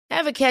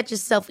Ever catch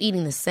yourself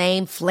eating the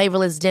same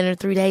flavorless dinner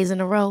 3 days in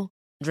a row?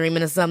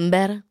 Dreaming of something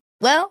better?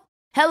 Well,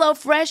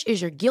 HelloFresh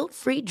is your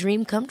guilt-free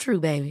dream come true,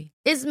 baby.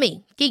 It's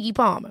me, Keke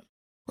Palmer.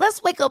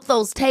 Let's wake up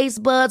those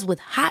taste buds with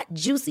hot,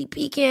 juicy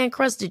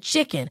pecan-crusted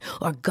chicken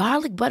or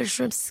garlic butter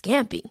shrimp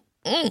scampi.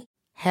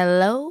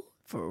 Hello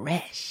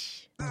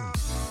Fresh.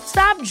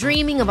 Stop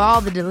dreaming of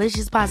all the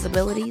delicious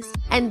possibilities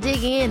and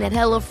dig in at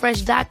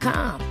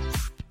HelloFresh.com.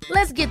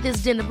 Let's get this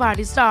dinner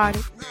party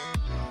started.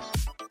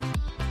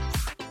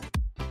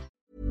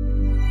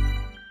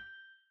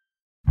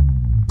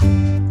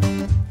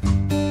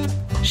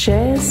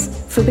 Shares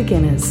for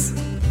beginners.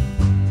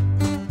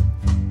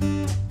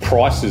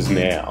 Prices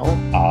now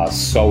are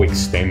so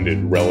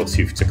extended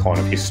relative to kind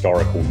of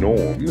historical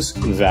norms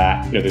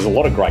that there's a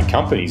lot of great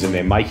companies and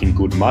they're making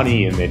good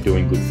money and they're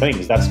doing good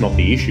things. That's not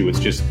the issue. It's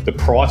just the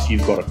price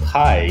you've got to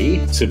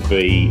pay to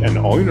be an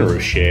owner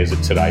of shares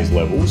at today's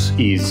levels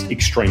is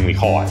extremely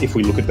high. If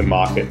we look at the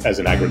market as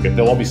an aggregate,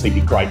 there'll obviously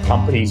be great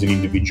companies and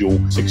individual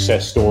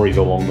success stories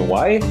along the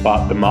way,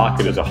 but the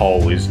market as a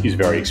whole is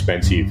very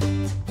expensive.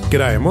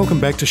 G'day and welcome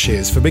back to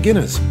Shares for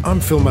Beginners. I'm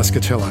Phil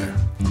Muscatello.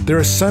 There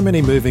are so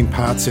many moving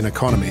parts in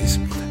economies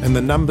and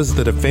the numbers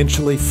that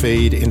eventually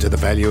feed into the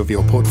value of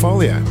your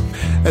portfolio.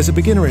 As a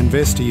beginner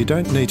investor, you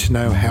don't need to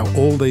know how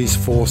all these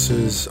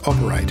forces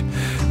operate,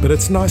 but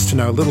it's nice to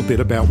know a little bit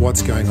about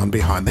what's going on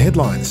behind the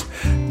headlines.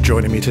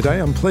 Joining me today,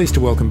 I'm pleased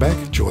to welcome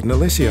back Jordan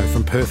Alessio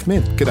from Perth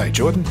Mint. G'day,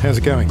 Jordan. How's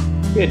it going?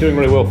 Yeah, doing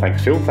really well,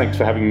 thanks, Phil. Thanks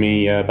for having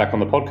me back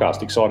on the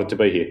podcast. Excited to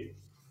be here.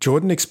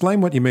 Jordan,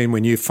 explain what you mean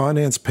when you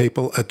finance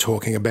people are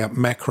talking about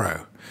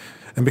macro.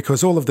 And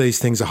because all of these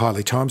things are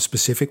highly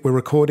time-specific, we're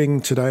recording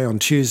today on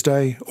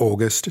Tuesday,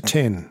 August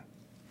 10.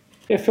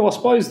 Yeah, Phil, I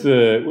suppose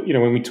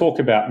when we talk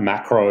about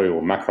macro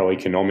or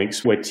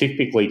macroeconomics, we're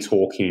typically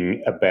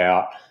talking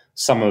about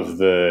some of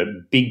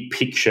the big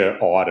picture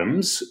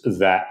items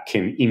that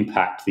can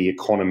impact the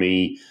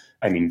economy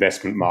and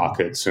investment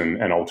markets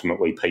and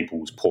ultimately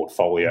people's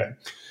portfolio.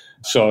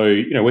 So,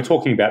 we're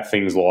talking about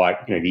things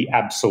like, the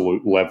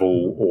absolute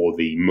level or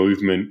the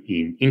movement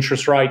in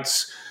interest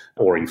rates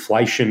or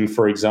inflation,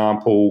 for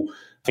example,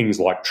 things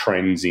like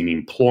trends in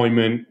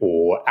employment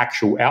or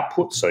actual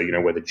output. So,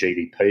 whether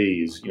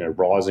GDP is,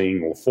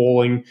 rising or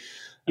falling.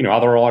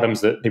 Other items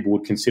that people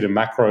would consider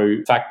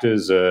macro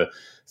factors are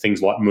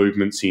things like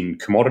movements in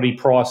commodity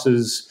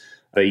prices.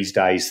 These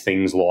days,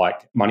 things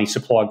like money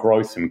supply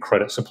growth and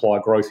credit supply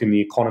growth in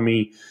the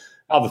economy.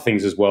 Other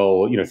things as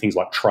well, things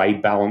like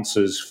trade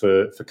balances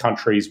for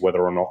countries,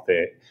 whether or not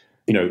they're,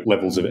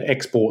 levels of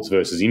exports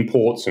versus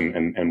imports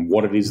and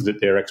what it is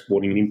that they're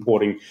exporting and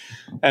importing.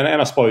 And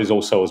I suppose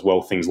also as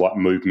well, things like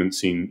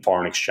movements in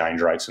foreign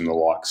exchange rates and the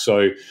like.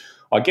 So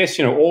I guess,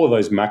 all of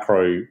those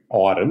macro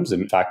items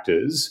and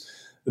factors,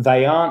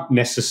 they aren't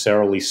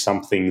necessarily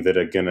something that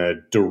are going to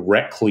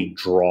directly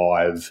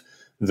drive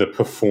the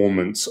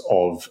performance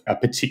of a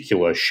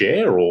particular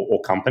share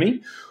or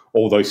company,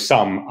 although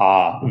some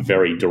are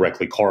very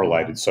directly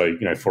correlated. So,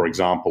 for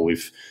example,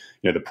 if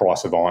the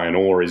price of iron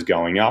ore is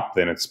going up,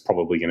 then it's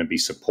probably going to be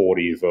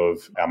supportive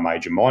of our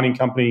major mining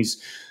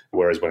companies,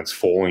 whereas when it's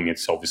falling,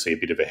 it's obviously a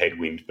bit of a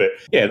headwind. But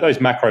yeah, those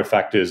macro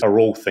factors are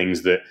all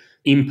things that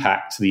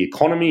impact the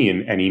economy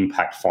and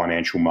impact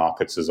financial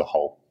markets as a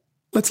whole.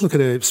 Let's look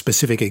at a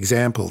specific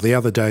example. The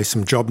other day,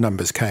 some job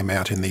numbers came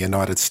out in the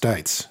United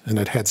States, and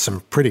it had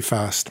some pretty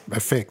fast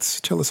effects.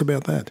 Tell us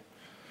about that.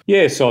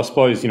 Yeah, so I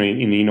suppose, in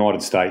the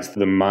United States,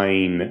 the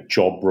main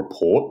job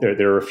report,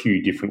 there are a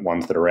few different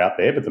ones that are out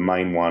there, but the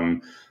main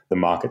one the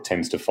market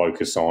tends to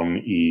focus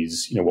on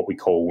is, what we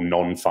call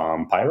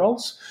non-farm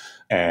payrolls.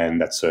 And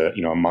that's a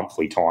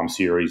monthly time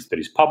series that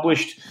is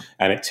published.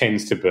 And it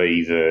tends to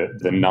be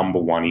the number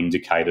one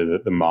indicator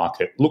that the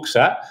market looks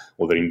at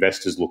or that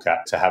investors look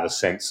at to have a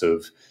sense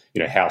of,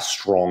 how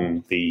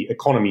strong the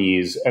economy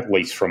is, at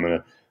least from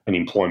an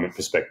employment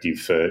perspective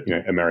for,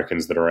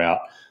 Americans that are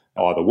out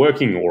either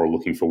working or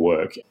looking for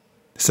work.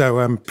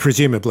 So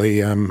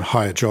presumably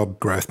higher job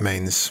growth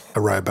means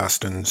a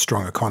robust and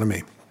strong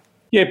economy.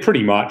 Yeah,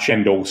 pretty much.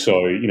 And also,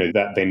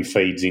 that then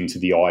feeds into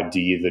the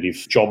idea that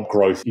if job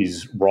growth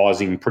is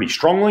rising pretty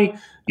strongly,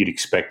 you'd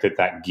expect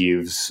that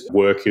gives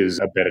workers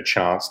a better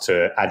chance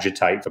to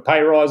agitate for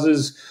pay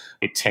rises.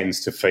 It tends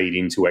to feed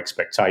into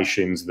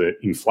expectations that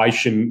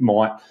inflation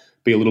might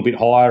be a little bit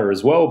higher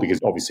as well, because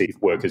obviously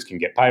if workers can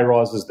get pay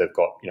rises, they've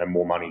got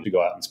more money to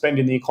go out and spend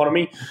in the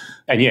economy.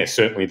 And yeah,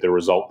 certainly the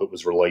result that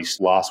was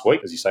released last week,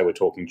 as you say, we're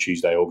talking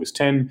Tuesday, August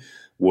 10,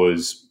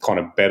 was kind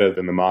of better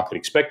than the market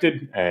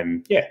expected.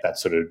 And yeah, that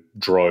sort of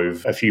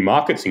drove a few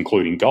markets,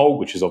 including gold,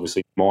 which is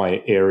obviously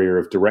my area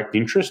of direct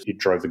interest. It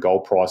drove the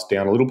gold price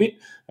down a little bit,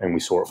 and we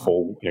saw it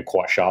fall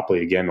quite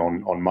sharply again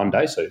on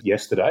Monday, so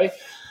yesterday.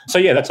 So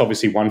yeah, that's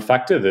obviously one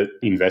factor that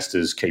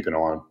investors keep an eye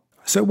on.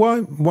 So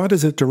why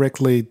does it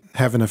directly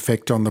have an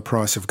effect on the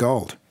price of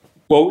gold?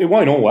 Well, it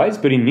won't always,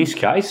 but in this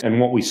case, and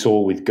what we saw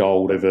with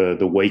gold over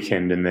the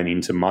weekend and then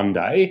into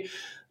Monday,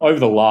 over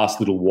the last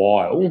little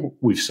while,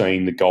 we've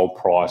seen the gold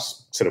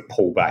price sort of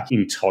pull back.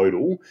 In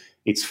total,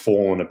 it's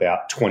fallen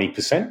about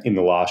 20% in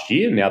the last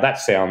year. Now, that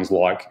sounds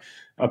like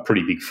a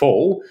pretty big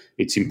fall,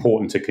 it's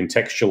important to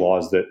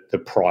contextualise that the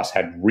price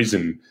had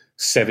risen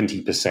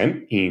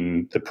 70%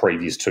 in the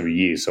previous 2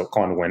 years. So it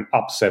kind of went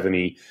up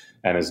 70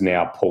 and has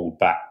now pulled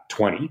back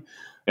 20.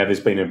 Now, there's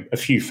been a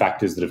few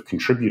factors that have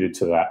contributed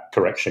to that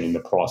correction in the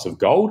price of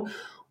gold.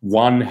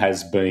 One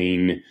has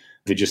been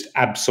the just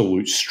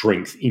absolute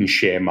strength in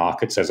share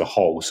markets as a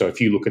whole. So if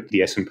you look at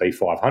the S&P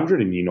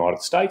 500 in the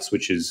United States,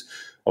 which is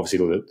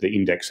obviously the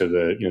index of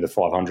the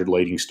 500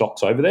 leading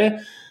stocks over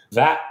there,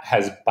 that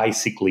has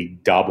basically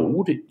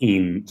doubled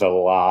in the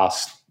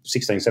last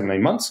 16,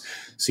 17 months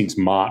since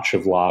March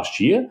of last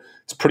year.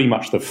 It's pretty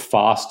much the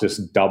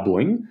fastest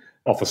doubling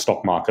off a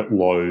stock market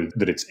low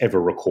that it's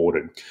ever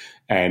recorded.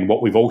 And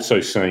what we've also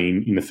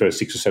seen in the first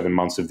 6 or 7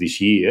 months of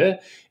this year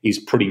is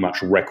pretty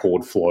much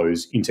record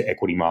flows into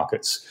equity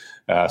markets.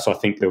 So I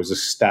think there was a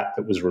stat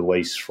that was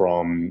released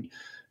from,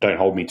 don't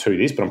hold me to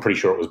this, but I'm pretty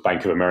sure it was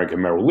Bank of America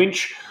Merrill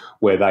Lynch,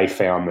 where they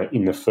found that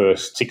in the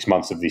first 6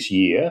 months of this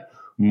year,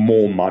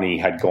 more money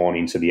had gone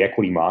into the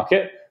equity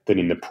market than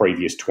in the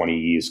previous 20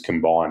 years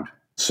combined.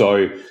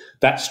 So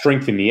that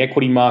strength in the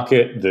equity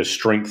market, the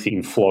strength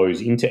in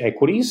flows into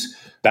equities,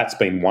 that's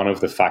been one of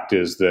the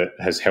factors that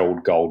has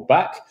held gold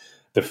back.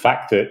 The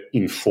fact that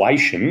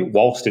inflation,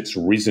 whilst it's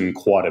risen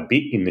quite a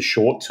bit in the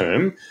short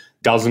term,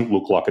 doesn't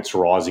look like it's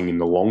rising in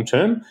the long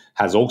term,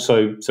 has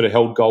also sort of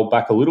held gold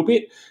back a little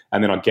bit.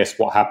 And then I guess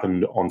what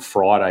happened on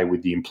Friday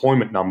with the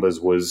employment numbers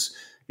was,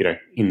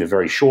 in the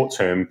very short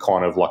term,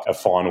 kind of like a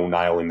final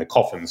nail in the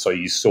coffin. So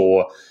you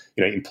saw,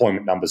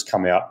 employment numbers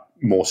come out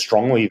more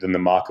strongly than the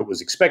market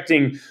was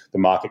expecting. The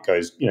market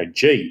goes,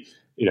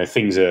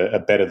 things are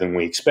better than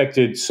we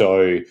expected.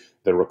 So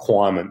the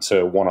requirement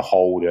to want to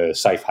hold a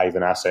safe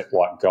haven asset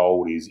like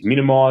gold is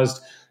minimised.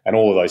 And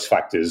all of those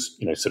factors,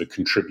 sort of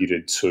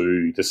contributed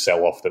to the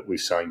sell-off that we've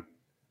seen.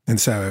 And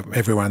so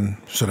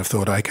everyone sort of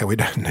thought, okay, we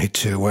don't need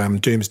to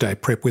doomsday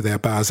prep with our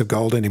bars of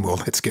gold anymore.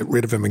 Let's get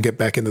rid of them and get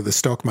back into the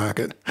stock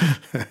market.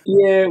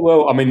 Yeah,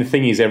 well, I mean, the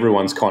thing is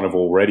everyone's kind of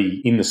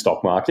already in the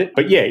stock market.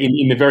 But yeah,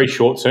 in the very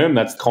short term,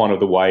 that's kind of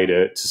the way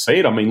to see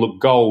it. I mean, look,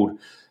 gold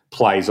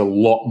plays a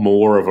lot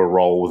more of a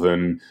role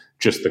than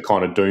just the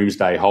kind of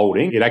doomsday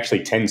holding. It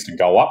actually tends to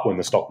go up when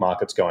the stock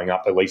market's going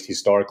up, at least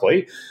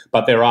historically.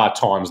 But there are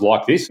times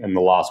like this, and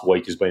the last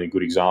week has been a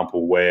good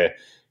example where,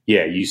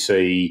 you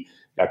see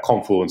a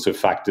confluence of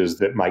factors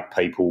that make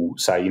people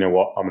say, you know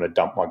what, I'm going to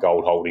dump my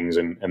gold holdings,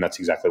 and that's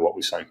exactly what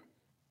we've seen.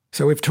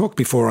 So we've talked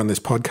before on this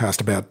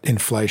podcast about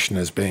inflation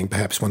as being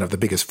perhaps one of the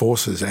biggest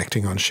forces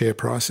acting on share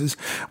prices.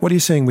 What are you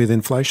seeing with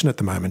inflation at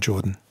the moment,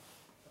 Jordan?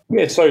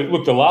 Yeah, so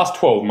look, the last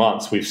 12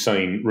 months we've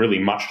seen really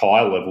much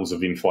higher levels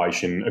of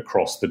inflation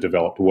across the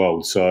developed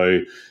world. So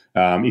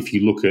if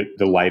you look at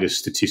the latest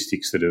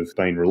statistics that have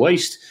been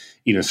released,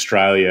 in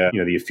Australia,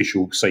 the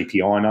official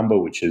CPI number,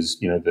 which is,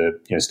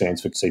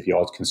 stands for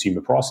CPI, consumer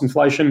price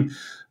inflation,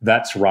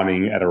 that's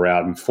running at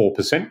around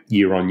 4%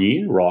 year on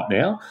year right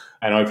now.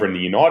 And over in the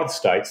United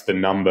States, the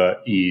number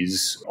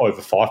is over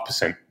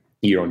 5%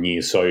 year on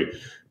year. So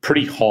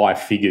pretty high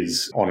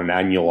figures on an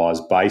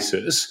annualized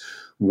basis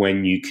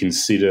when you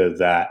consider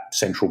that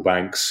central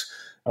banks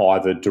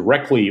either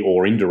directly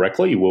or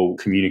indirectly will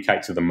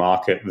communicate to the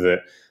market that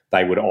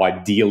they would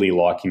ideally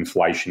like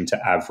inflation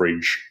to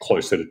average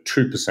closer to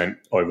 2%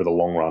 over the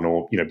long run,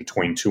 or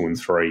between 2 and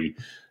 3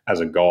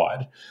 as a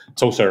guide.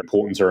 It's also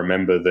important to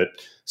remember that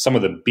some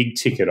of the big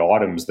ticket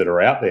items that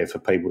are out there for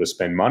people to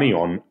spend money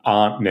on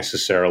aren't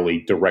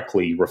necessarily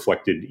directly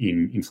reflected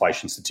in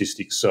inflation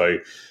statistics. So,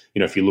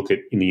 if you look at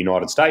in the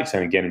United States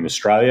and again in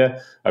Australia,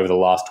 over the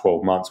last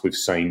 12 months, we've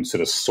seen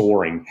sort of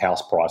soaring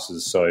house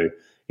prices. So,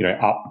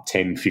 up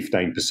 10,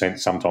 15%,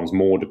 sometimes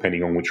more,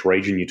 depending on which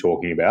region you're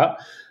talking about.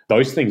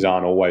 Those things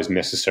aren't always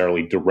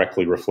necessarily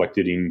directly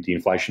reflected in the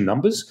inflation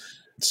numbers.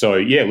 So,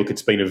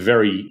 it's been a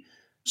very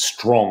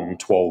strong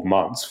 12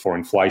 months for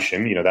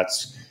inflation.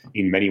 That's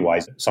in many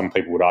ways, some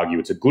people would argue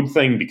it's a good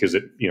thing because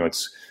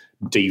it's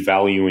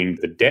devaluing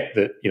the debt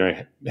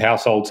that,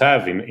 households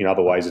have. In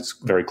other ways, it's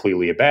very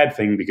clearly a bad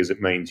thing because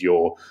it means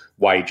your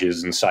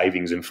wages and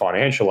savings and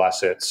financial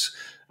assets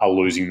are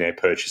losing their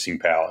purchasing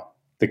power.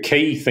 The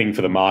key thing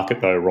for the market,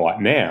 though, right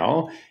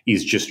now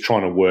is just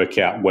trying to work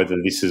out whether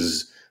this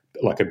is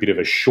like a bit of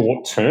a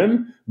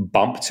short-term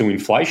bump to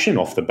inflation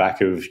off the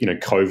back of,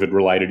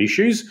 COVID-related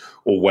issues,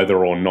 or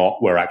whether or not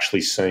we're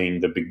actually seeing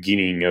the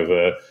beginning of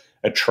a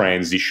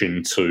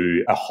transition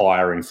to a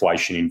higher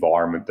inflation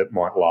environment that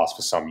might last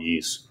for some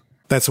years.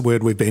 That's a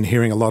word we've been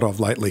hearing a lot of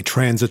lately,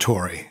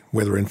 transitory,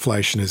 whether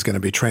inflation is going to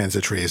be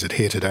transitory. Is it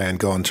here today and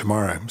gone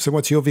tomorrow? So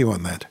what's your view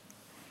on that?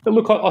 But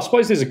look, I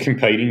suppose there's a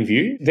competing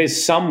view.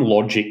 There's some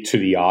logic to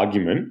the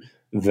argument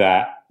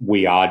that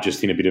we are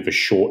just in a bit of a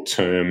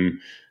short-term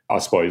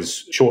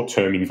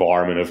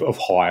environment of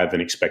higher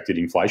than expected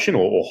inflation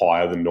or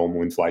higher than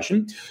normal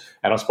inflation.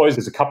 And I suppose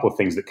there's a couple of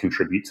things that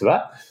contribute to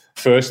that.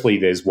 Firstly,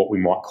 there's what we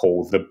might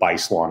call the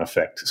baseline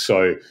effect.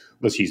 So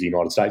let's use the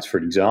United States for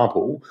an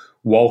example.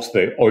 Whilst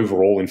the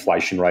overall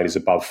inflation rate is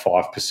above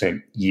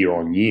 5% year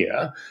on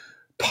year,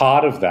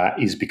 part of that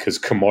is because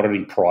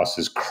commodity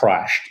prices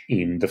crashed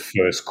in the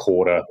first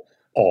quarter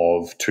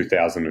of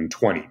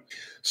 2020.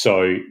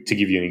 So to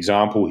give you an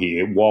example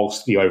here,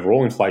 whilst the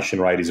overall inflation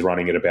rate is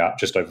running at about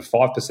just over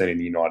 5% in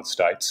the United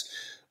States,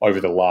 over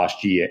the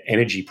last year,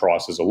 energy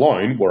prices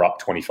alone were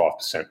up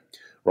 25%,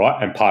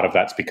 right? And part of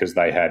that's because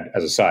they had,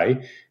 as I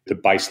say, the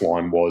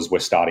baseline was we're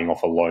starting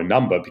off a low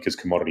number because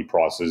commodity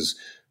prices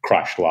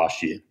crashed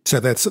last year. So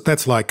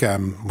that's like,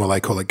 they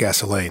call it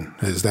gasoline.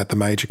 Is that the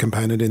major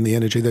component in the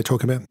energy they're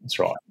talking about? That's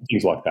right,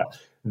 things like that.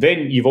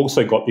 Then you've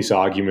also got this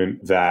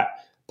argument that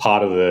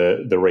part of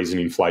the reason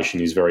inflation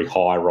is very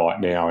high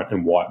right now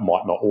and why it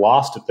might not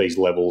last at these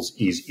levels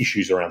is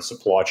issues around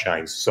supply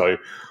chains. So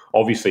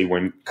obviously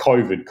when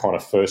COVID kind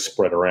of first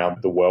spread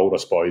around the world, I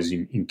suppose,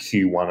 in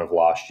Q1 of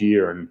last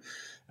year, and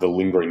the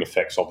lingering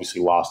effects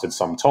obviously lasted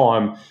some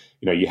time,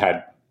 you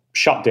had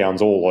shutdowns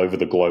all over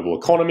the global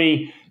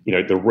economy.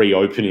 The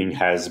reopening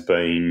has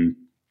been,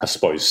 I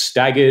suppose,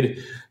 staggered.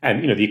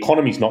 And, the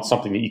economy is not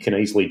something that you can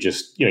easily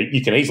just,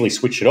 you can easily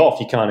switch it off.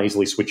 You can't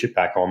easily switch it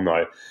back on,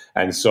 though.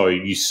 And so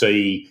you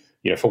see,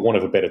 for want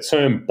of a better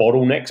term,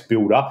 bottlenecks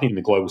build up in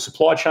the global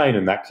supply chain,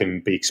 and that can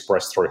be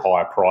expressed through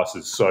higher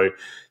prices. So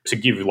to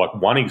give like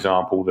one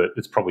example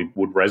that's probably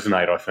would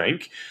resonate, I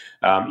think,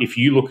 if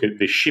you look at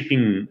the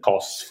shipping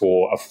costs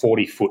for a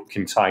 40-foot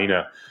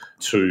container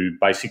to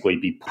basically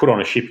be put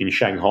on a ship in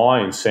Shanghai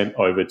and sent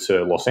over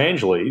to Los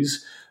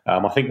Angeles,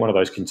 I think one of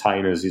those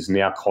containers is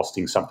now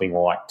costing something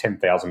like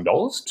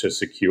 $10,000 to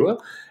secure,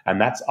 and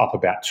that's up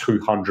about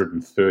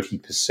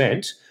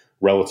 230%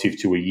 relative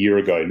to a year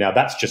ago. Now,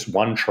 that's just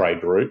one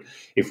trade route.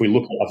 If we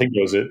look, I think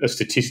there was a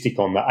statistic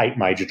on the 8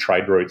 major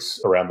trade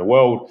routes around the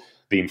world,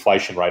 the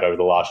inflation rate over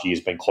the last year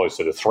has been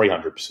closer to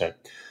 300%.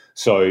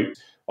 So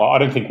I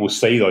don't think we'll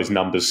see those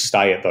numbers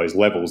stay at those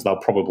levels. They'll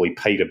probably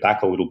peter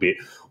back a little bit,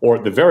 or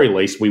at the very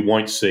least, we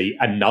won't see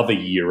another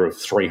year of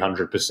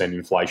 300%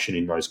 inflation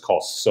in those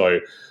costs. So,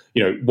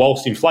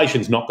 whilst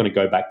inflation's not going to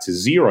go back to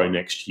zero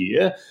next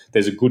year,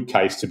 there's a good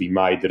case to be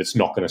made that it's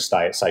not going to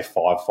stay at, say,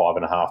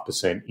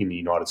 5.5% in the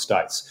United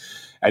States.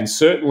 And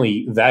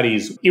certainly that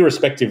is,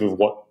 irrespective of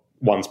what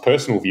one's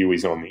personal view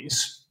is on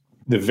this,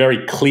 the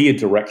very clear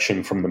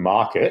direction from the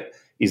market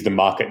is the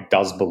market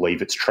does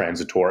believe it's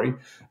transitory.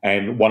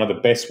 And one of the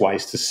best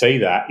ways to see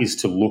that is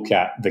to look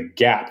at the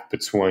gap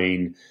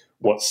between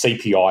what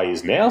CPI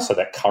is now, so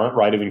that current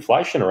rate of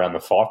inflation around the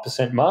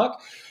 5% mark,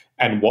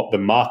 and what the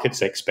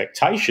market's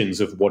expectations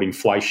of what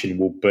inflation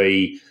will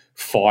be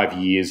 5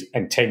 years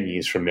and 10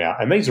 years from now.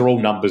 And these are all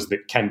numbers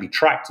that can be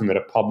tracked and that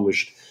are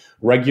published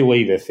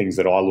regularly. They're things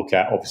that I look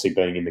at, obviously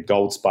being in the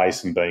gold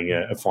space and being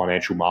a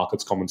financial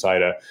markets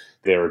commentator.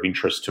 They're of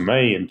interest to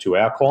me and to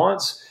our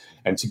clients.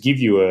 And to give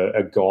you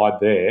a guide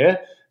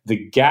there, the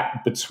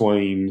gap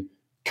between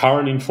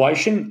current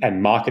inflation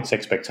and market's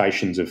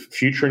expectations of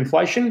future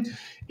inflation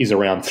is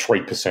around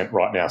 3%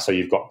 right now. So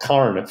you've got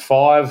current at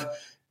 5,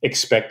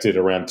 expected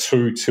around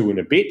 2 and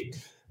a bit.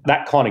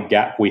 That kind of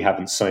gap we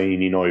haven't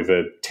seen in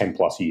over 10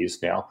 plus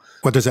years now.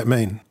 What does that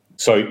mean?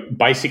 So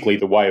basically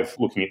the way of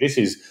looking at this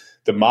is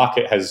the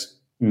market has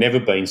never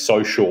been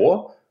so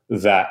sure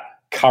that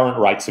current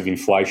rates of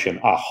inflation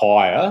are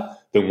higher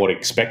than what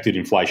expected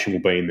inflation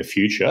will be in the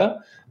future.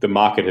 The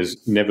market has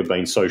never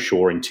been so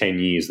sure in 10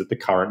 years that the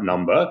current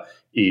number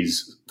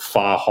is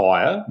far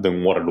higher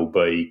than what it'll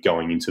be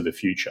going into the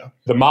future.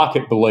 The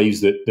market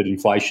believes that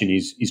inflation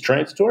is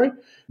transitory.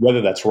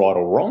 Whether that's right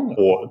or wrong,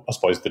 or I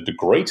suppose the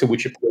degree to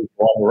which it proves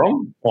right or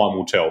wrong, time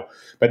will tell.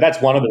 But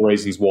that's one of the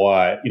reasons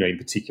why, in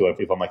particular,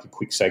 if I make a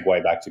quick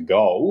segue back to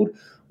gold,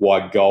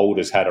 why gold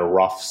has had a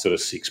rough sort of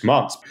 6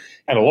 months.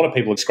 And a lot of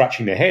people are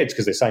scratching their heads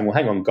because they're saying, well,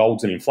 hang on,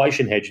 gold's an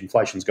inflation hedge,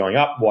 inflation's going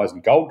up, why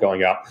isn't gold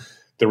going up?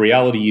 The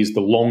reality is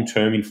the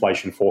long-term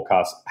inflation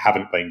forecasts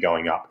haven't been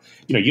going up.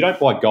 You don't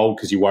buy gold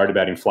because you're worried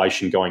about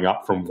inflation going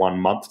up from 1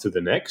 month to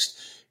the next.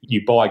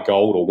 You buy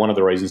gold, or one of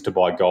the reasons to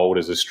buy gold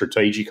as a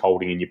strategic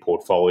holding in your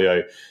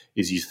portfolio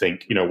is you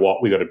think, you know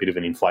what, we've got a bit of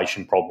an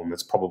inflation problem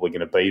that's probably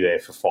going to be there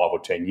for 5 or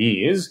 10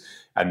 years,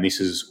 and this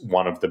is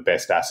one of the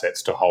best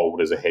assets to hold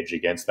as a hedge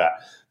against that.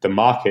 The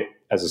market,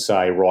 as I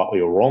say, rightly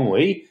or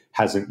wrongly,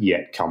 hasn't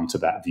yet come to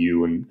that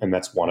view, and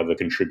that's one of the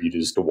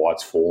contributors to why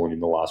it's fallen in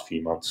the last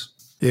few months.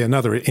 Yeah,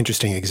 another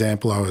interesting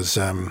example, I was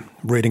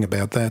reading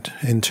about that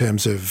in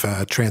terms of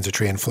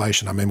transitory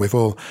inflation. I mean, we've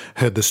all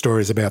heard the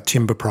stories about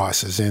timber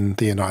prices in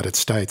the United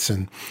States,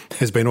 and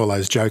there's been all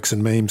those jokes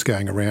and memes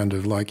going around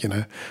of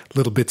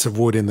little bits of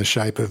wood in the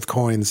shape of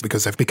coins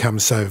because they've become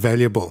so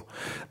valuable.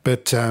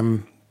 But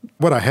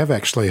what I have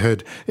actually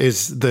heard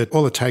is that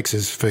all it takes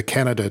is for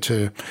Canada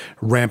to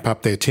ramp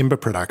up their timber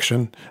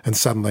production and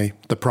suddenly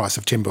the price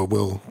of timber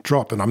will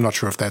drop. And I'm not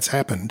sure if that's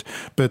happened,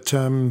 but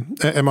am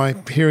I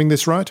hearing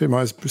this right? Am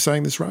I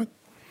saying this right?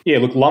 Yeah,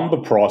 look, lumber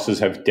prices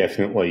have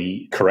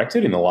definitely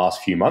corrected in the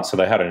last few months. So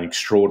they had an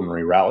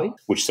extraordinary rally,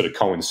 which sort of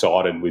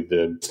coincided with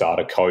the start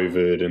of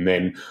COVID. And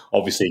then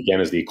obviously,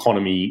 again, as the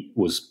economy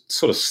was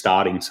sort of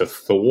starting to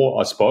thaw,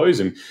 I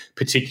suppose, and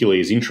particularly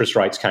as interest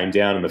rates came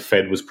down and the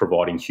Fed was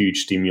providing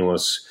huge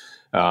stimulus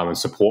and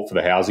support for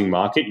the housing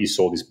market, you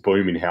saw this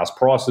boom in house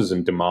prices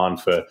and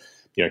demand for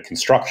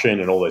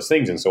construction and all those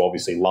things. And so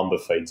obviously lumber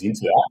feeds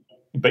into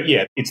that. But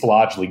yeah, it's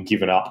largely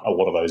given up a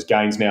lot of those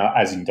gains now,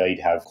 as indeed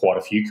have quite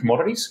a few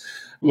commodities.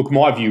 Look,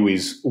 my view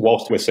is,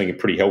 whilst we're seeing a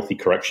pretty healthy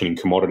correction in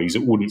commodities,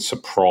 it wouldn't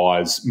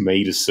surprise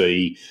me to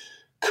see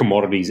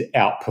commodities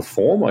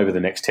outperform over the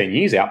next 10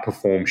 years,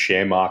 outperform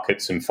share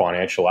markets and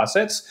financial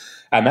assets.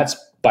 And that's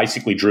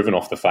basically driven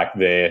off the fact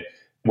there,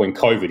 when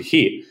COVID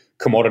hit,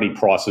 commodity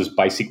prices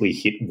basically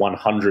hit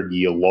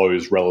 100-year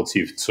lows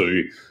relative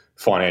to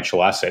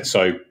financial assets.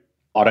 So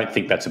I don't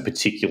think that's a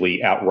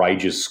particularly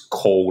outrageous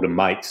call to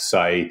make to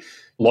say,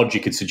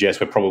 logic could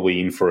suggest we're probably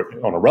in for,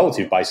 on a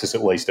relative basis,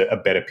 at least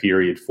a better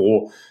period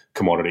for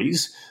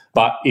commodities.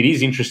 But it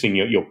is interesting,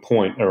 your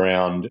point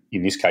around,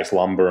 in this case,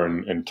 lumber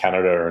and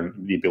Canada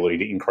and the ability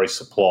to increase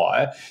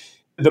supply.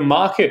 The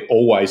market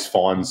always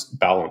finds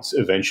balance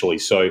eventually.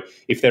 So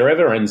if there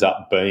ever ends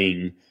up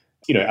being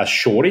a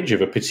shortage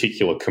of a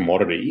particular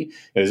commodity,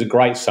 there's a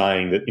great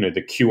saying that,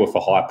 the cure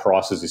for high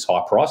prices is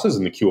high prices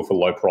and the cure for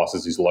low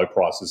prices is low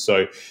prices.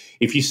 So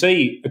if you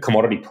see a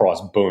commodity price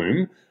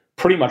boom,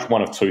 pretty much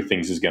one of two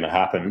things is going to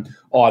happen.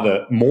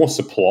 Either more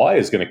supply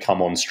is going to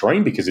come on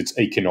stream because it's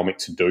economic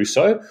to do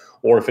so,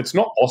 or if it's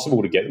not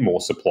possible to get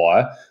more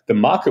supply, the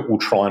market will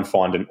try and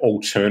find an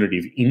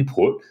alternative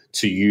input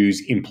to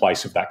use in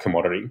place of that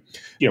commodity.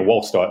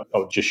 Whilst I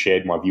just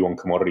shared my view on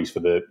commodities for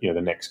the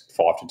next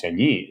 5 to 10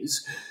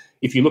 years,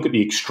 if you look at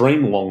the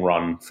extreme long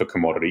run for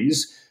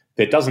commodities,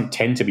 there doesn't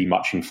tend to be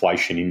much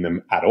inflation in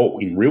them at all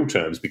in real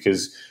terms,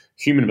 because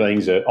human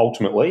beings are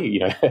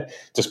ultimately,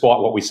 despite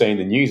what we see in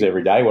the news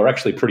every day, we're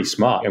actually pretty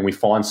smart and we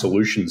find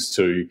solutions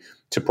to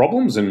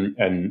problems.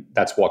 And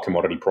that's why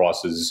commodity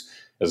prices,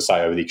 as I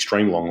say, over the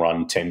extreme long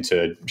run, tend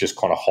to just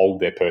kind of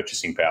hold their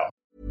purchasing power.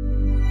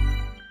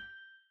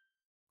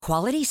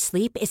 Quality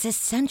sleep is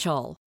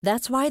essential.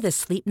 That's why the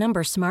Sleep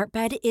Number Smart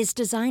Bed is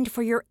designed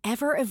for your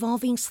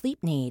ever-evolving sleep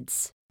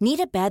needs. Need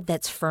a bed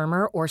that's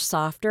firmer or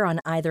softer on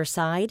either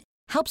side?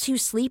 Helps you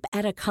sleep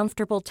at a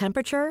comfortable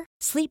temperature?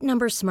 Sleep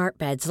Number Smart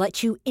Beds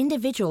let you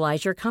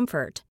individualize your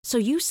comfort, so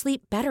you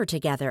sleep better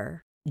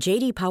together.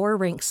 J.D. Power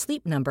ranks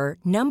Sleep Number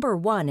number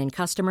 1 in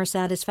customer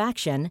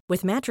satisfaction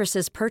with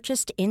mattresses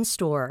purchased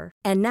in-store.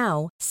 And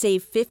now,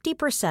 save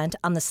 50%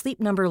 on the Sleep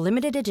Number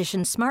Limited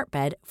Edition Smart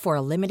Bed for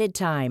a limited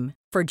time.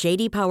 For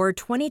J.D. Power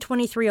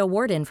 2023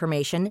 award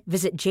information,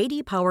 visit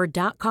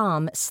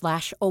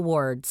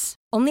jdpower.com/awards.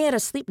 Only at a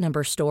Sleep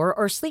Number store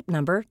or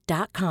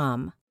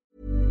sleepnumber.com.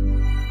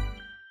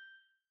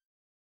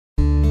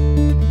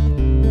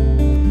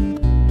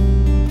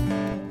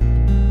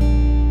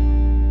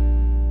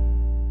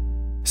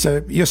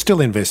 So you're still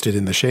invested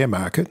in the share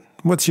market.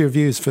 What's your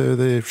views for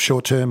the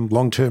short-term,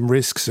 long-term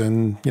risks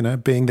and,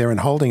 being there and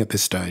holding at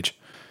this stage?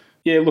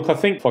 Yeah, look, I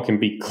think if I can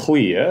be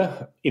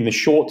clear, in the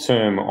short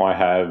term, I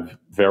have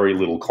very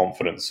little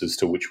confidence as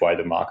to which way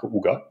the market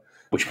will go,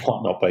 which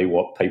might not be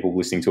what people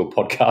listening to a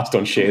podcast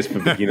on Shares for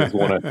Beginners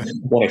want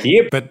to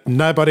hear. But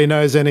nobody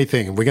knows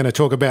anything. We're going to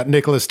talk about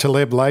Nicholas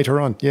Taleb later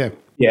on. Yeah.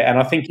 Yeah, and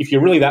I think if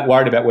you're really that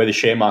worried about where the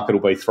share market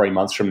will be 3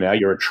 months from now,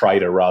 you're a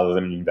trader rather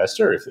than an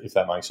investor, if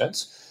that makes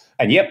sense.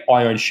 And yep,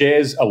 I own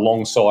shares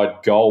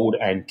alongside gold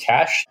and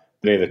cash.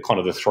 They're the kind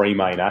of the three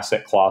main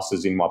asset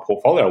classes in my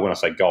portfolio. When I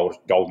say gold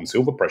and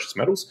silver, precious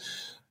metals.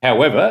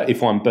 However,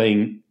 if I'm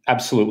being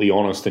absolutely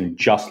honest and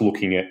just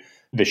looking at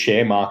the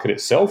share market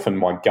itself and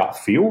my gut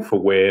feel for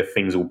where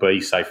things will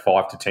be, say,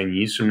 5 to 10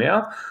 years from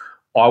now,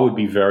 I would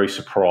be very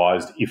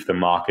surprised if the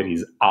market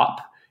is up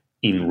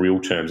in real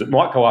terms. It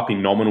might go up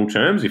in nominal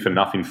terms if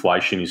enough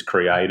inflation is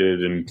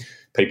created and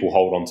people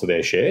hold on to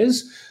their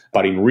shares.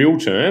 But in real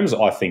terms,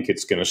 I think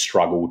it's going to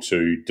struggle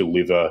to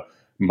deliver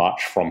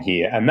much from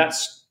here. And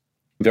that's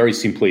very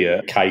simply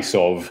a case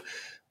of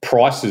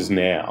prices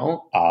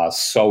now are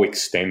so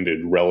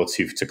extended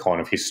relative to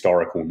kind of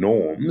historical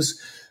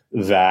norms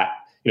that,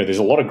 there's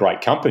a lot of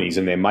great companies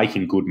and they're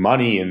making good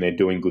money and they're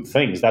doing good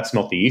things. That's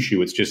not the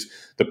issue. It's just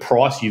the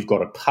price you've got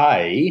to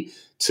pay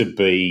to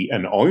be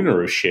an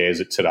owner of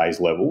shares at today's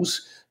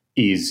levels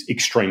is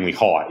extremely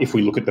high. If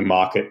we look at the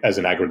market as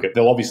an aggregate,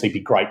 there'll obviously be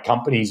great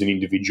companies and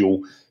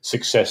individual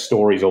success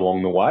stories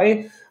along the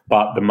way,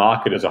 but the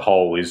market as a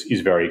whole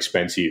is very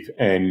expensive.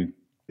 And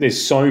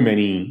there's so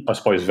many, I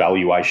suppose,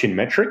 valuation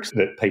metrics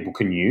that people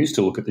can use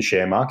to look at the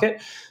share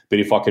market. But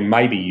if I can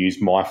maybe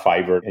use my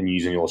favourite and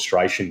use an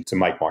illustration to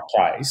make my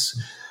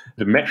case,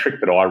 the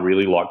metric that I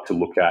really like to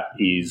look at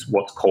is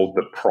what's called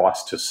the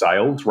price to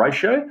sales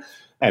ratio.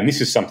 And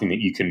this is something that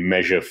you can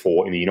measure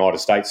for, in the United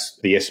States,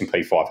 the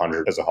S&P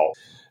 500 as a whole.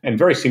 And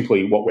very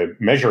simply, what we're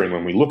measuring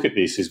when we look at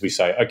this is we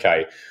say,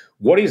 okay,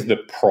 what is the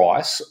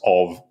price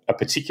of a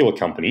particular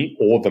company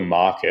or the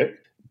market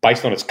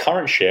based on its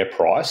current share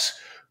price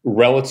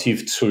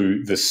relative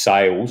to the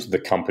sales the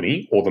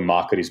company or the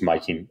market is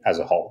making as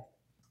a whole?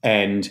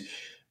 And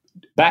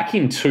back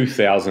in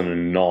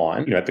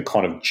 2009, at the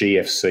kind of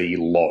GFC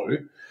low,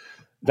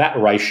 that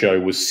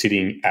ratio was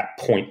sitting at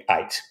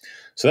 0.8.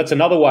 So that's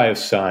another way of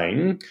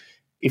saying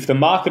if the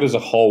market as a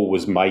whole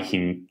was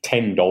making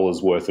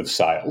 $10 worth of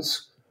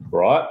sales,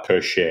 right, per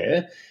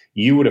share,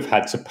 you would have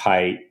had to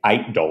pay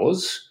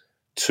 $8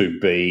 to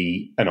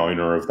be an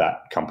owner of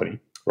that company,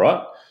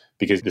 right?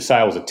 because the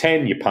sales are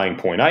 10, you're paying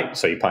 0.8,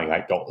 so you're paying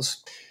 $8.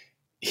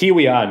 Here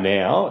we are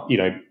now,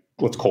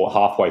 let's call it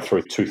halfway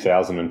through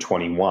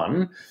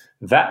 2021.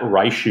 That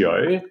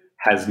ratio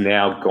has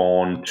now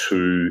gone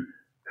to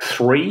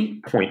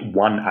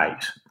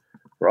 3.18,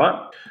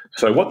 right?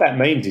 So what that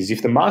means is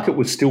if the market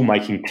was still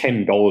making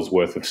 $10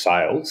 worth of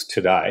sales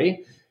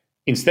today,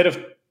 instead of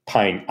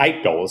paying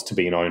 $8 to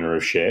be an owner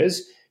of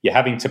shares, you're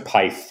having to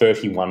pay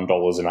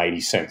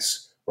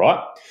 $31.80, right?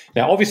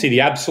 Now, obviously,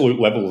 the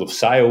absolute level of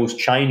sales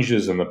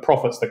changes and the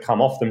profits that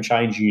come off them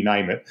change, you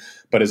name it.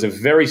 But as a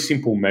very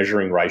simple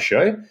measuring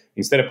ratio,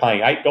 instead of paying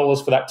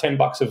 $8 for that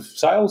 $10 of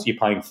sales, you're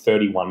paying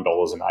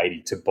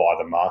 $31.80 to buy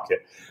the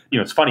market.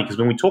 It's funny because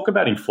when we talk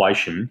about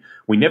inflation,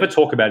 we never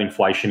talk about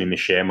inflation in the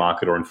share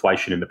market or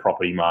inflation in the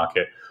property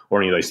market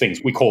or any of those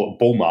things. We call it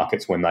bull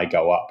markets when they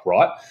go up,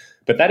 right?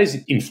 But that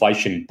is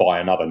inflation by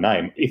another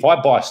name. If I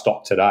buy a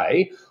stock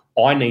today,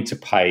 I need to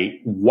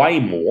pay way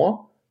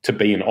more to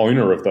be an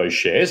owner of those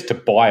shares, to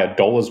buy a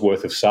dollar's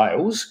worth of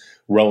sales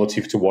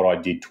relative to what I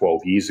did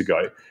 12 years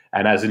ago.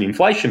 And as an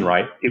inflation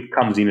rate, it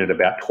comes in at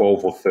about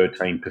 12 or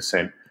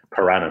 13%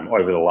 per annum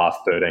over the last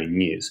 13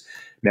 years.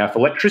 Now, if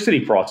electricity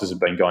prices have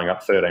been going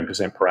up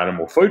 13% per annum,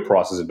 or food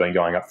prices have been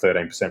going up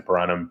 13% per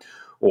annum,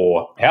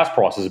 or house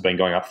prices have been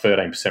going up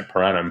 13%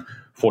 per annum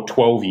for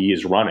 12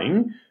 years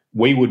running,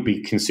 we would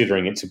be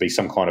considering it to be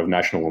some kind of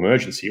national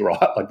emergency,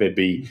 right? Like there'd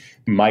be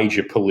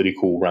major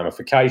political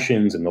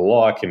ramifications and the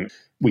like, and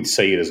we'd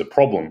see it as a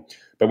problem.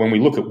 But when we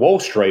look at Wall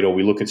Street or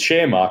we look at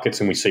share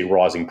markets and we see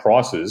rising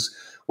prices,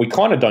 we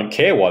kind of don't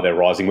care why they're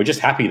rising. We're just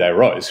happy they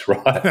rose,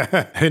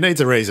 right? Who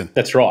needs a reason?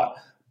 That's right.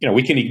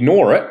 We can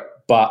ignore it,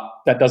 but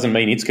that doesn't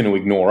mean it's going to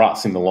ignore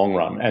us in the long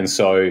run. And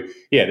so,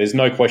 yeah, there's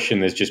no question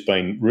there's just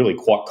been really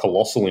quite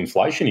colossal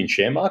inflation in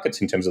share markets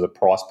in terms of the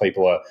price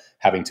people are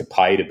having to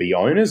pay to be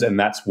owners. And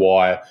that's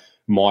why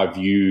my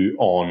view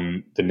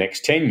on the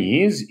next 10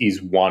 years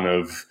is one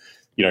of,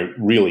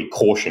 really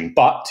caution.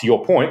 But to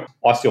your point,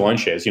 I still own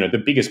shares.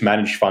 The biggest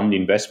managed fund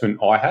investment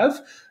I have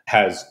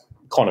has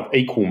kind of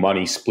equal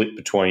money split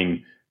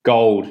between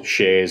gold,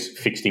 shares,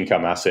 fixed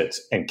income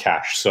assets, and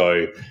cash.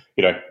 So,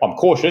 I'm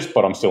cautious,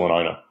 but I'm still an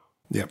owner.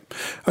 Yeah.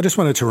 I just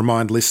wanted to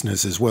remind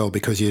listeners as well,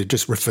 because you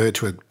just referred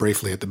to it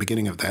briefly at the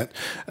beginning of that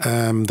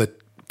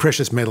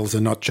precious metals are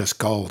not just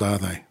gold, are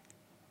they?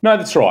 No,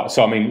 that's right.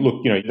 So,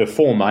 look, the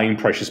four main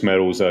precious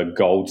metals are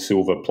gold,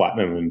 silver,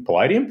 platinum, and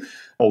palladium.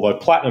 Although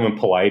platinum and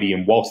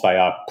palladium, whilst they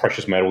are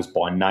precious metals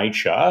by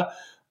nature,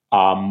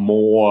 are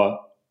more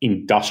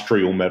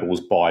industrial metals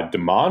by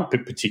demand,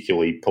 but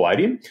particularly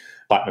palladium.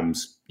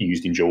 Platinum's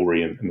used in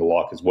jewellery and the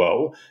like as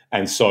well.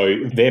 And so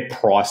their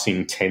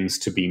pricing tends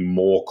to be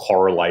more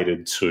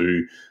correlated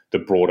to the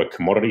broader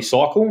commodity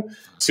cycle.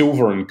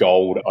 Silver and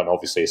gold, and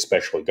obviously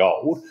especially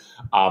gold,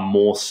 are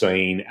more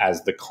seen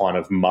as the kind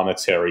of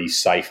monetary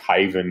safe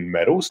haven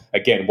metals.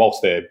 Again,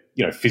 whilst they're,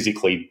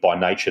 physically by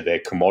nature they're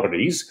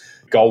commodities,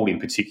 gold in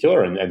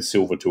particular and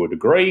silver to a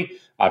degree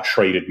are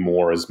treated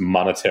more as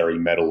monetary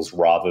metals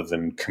rather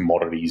than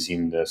commodities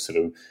in the sort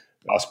of,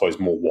 I suppose,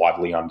 more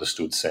widely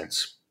understood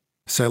sense.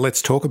 So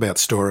let's talk about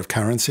store of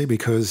currency,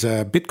 because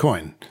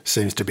Bitcoin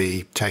seems to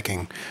be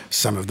taking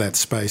some of that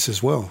space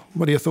as well.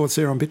 What are your thoughts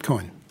there on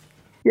Bitcoin?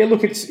 Yeah,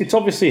 look, it's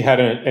obviously had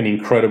an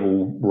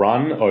incredible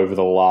run over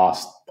the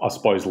last, I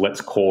suppose, let's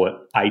call it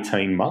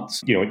 18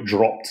 months. It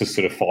dropped to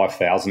sort of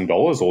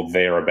 $5,000 or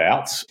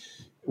thereabouts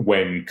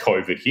when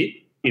COVID hit.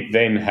 It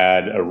then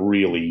had a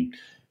really,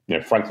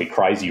 frankly,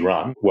 crazy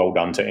run. Well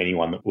done to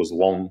anyone that was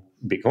long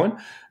Bitcoin.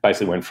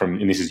 Basically went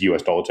from, and this is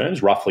US dollar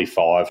terms, roughly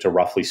 $5,000 to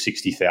roughly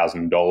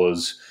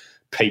 $60,000,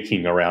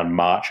 peaking around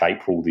March,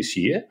 April this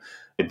year.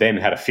 It then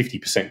had a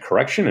 50%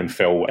 correction and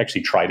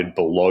actually traded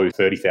below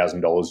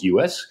 $30,000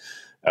 US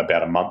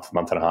about a month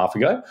and a half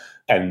ago.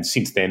 And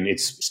since then,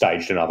 it's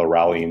staged another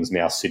rally and is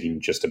now sitting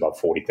just above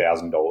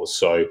 $40,000.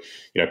 So,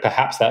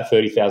 perhaps that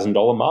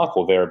 $30,000 mark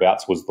or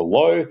thereabouts was the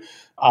low.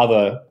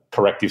 Other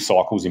corrective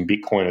cycles in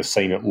Bitcoin have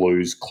seen it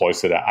lose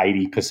closer to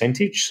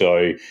 80%.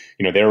 So,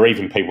 there are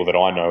even people that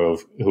I know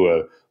of who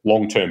are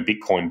long-term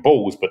Bitcoin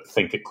bulls but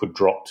think it could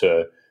drop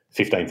to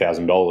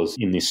 $15,000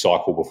 in this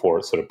cycle before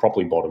it sort of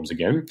properly bottoms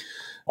again.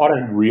 I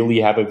don't really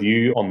have a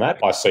view on that.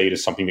 I see it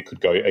as something that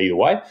could go either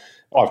way.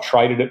 I've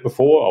traded it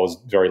before. I was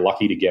very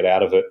lucky to get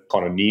out of it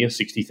kind of near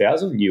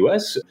 60,000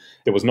 US.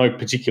 There was no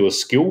particular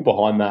skill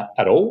behind that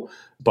at all,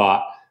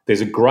 but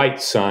there's a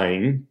great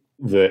saying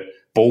that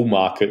bull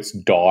markets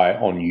die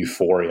on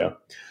euphoria.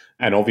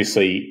 And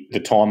obviously the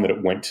time that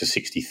it went to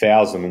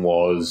 60,000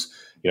 was,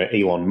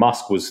 Elon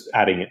Musk was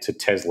adding it to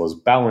Tesla's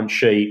balance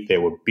sheet.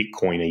 There were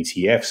Bitcoin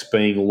ETFs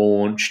being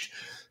launched.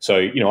 So,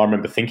 I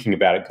remember thinking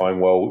about it going,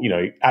 well,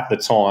 at the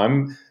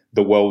time,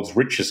 the world's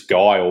richest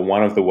guy or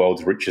one of the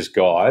world's richest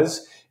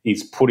guys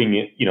is putting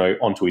it,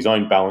 onto his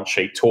own balance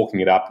sheet, talking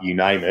it up, you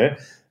name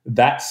it.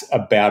 That's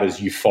about as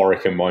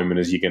euphoric a moment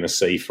as you're going to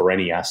see for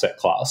any asset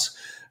class.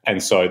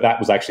 And so that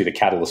was actually the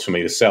catalyst for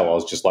me to sell. I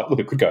was just like, look,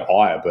 it could go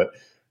higher, but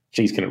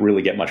geez, can it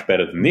really get much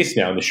better than this?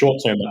 Now, in the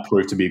short term, that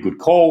proved to be a good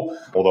call,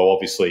 although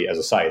obviously, as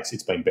I say,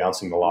 it's been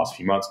bouncing the last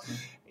few months.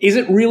 Is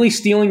it really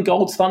stealing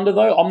gold's thunder,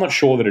 though? I'm not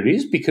sure that it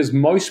is, because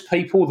most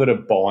people that are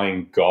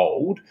buying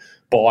gold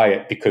buy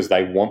it because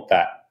they want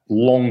that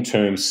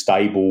long-term,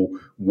 stable,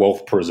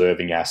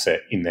 wealth-preserving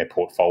asset in their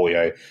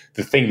portfolio,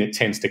 the thing that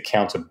tends to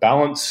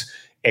counterbalance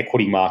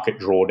equity market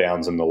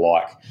drawdowns and the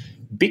like.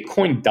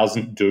 Bitcoin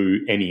doesn't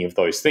do any of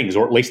those things,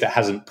 or at least it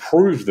hasn't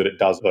proved that it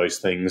does those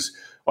things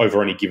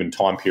over any given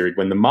time period.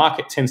 When the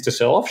market tends to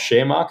sell off,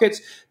 share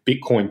markets,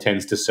 Bitcoin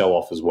tends to sell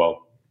off as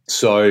well.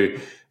 So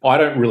I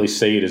don't really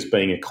see it as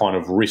being a kind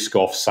of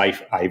risk-off,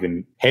 safe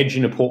haven hedge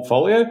in a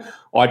portfolio.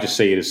 I just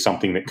see it as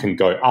something that can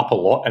go up a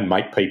lot and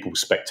make people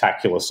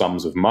spectacular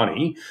sums of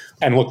money.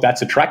 And look,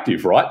 that's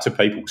attractive, right, to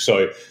people.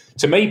 So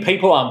to me,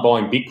 people aren't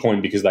buying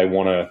Bitcoin because they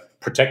want to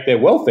protect their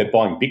wealth. They're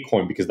buying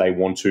Bitcoin because they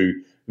want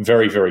to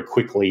very, very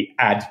quickly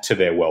add to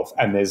their wealth.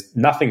 And there's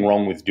nothing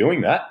wrong with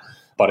doing that,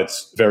 but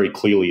it's very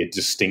clearly a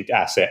distinct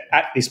asset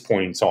at this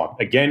point in time.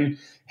 Again,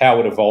 how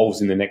it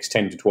evolves in the next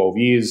 10 to 12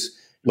 years,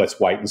 let's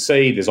wait and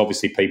see. There's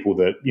obviously people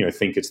that,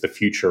 think it's the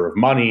future of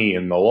money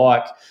and the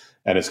like,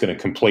 and it's going to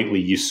completely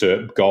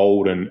usurp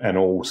gold and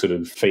all sort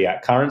of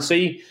fiat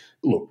currency.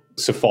 Look,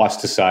 suffice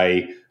to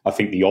say, I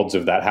think the odds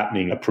of that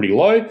happening are pretty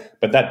low,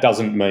 but that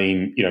doesn't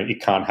mean,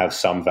 it can't have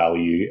some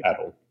value at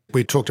all.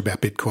 We talked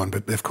about Bitcoin,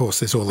 but of course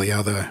there's all the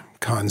other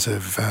kinds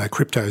of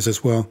cryptos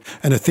as well.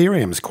 And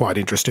Ethereum's quite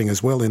interesting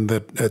as well in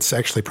that it's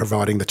actually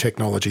providing the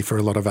technology for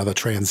a lot of other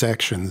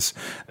transactions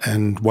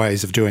and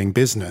ways of doing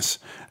business,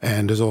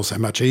 and is also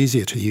much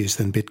easier to use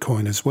than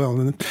Bitcoin as well.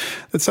 And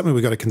that's something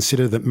we've got to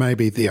consider, that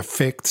maybe the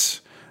effects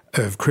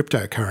of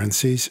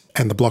cryptocurrencies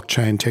and the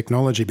blockchain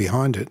technology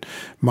behind it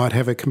might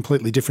have a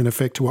completely different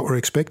effect to what we're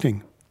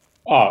expecting.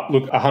 Oh,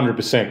 look,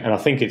 100%. And I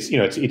think it's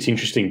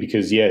interesting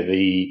because,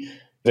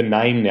 the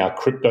name now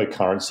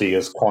cryptocurrency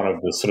is kind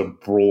of the sort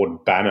of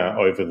broad banner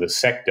over the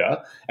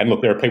sector. And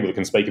look, there are people that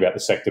can speak about the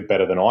sector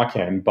better than I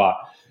can, but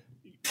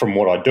from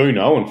what I do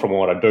know and from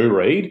what I do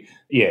read,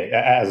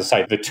 as I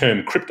say, the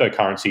term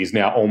cryptocurrency is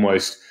now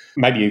almost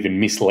maybe even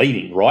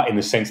misleading, right? In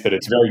the sense that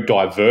it's very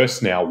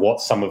diverse now what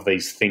some of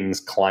these things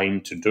claim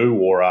to do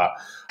or are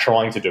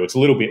trying to do. It's a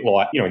little bit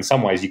like, in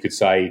some ways you could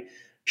say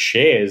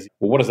shares.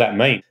 Well, what does that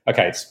mean?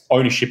 Okay, it's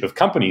ownership of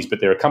companies, but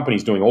there are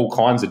companies doing all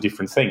kinds of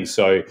different things.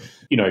 So,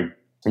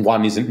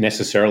 one isn't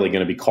necessarily going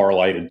to be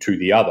correlated to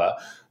the other.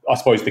 I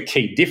suppose the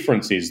key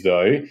difference is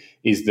that,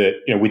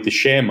 with the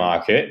share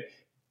market,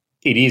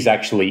 it is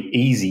actually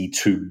easy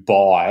to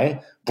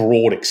buy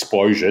broad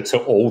exposure to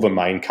all the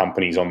main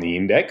companies on the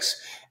index.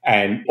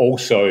 And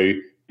also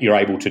you're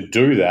able to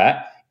do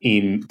that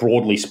in,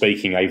 broadly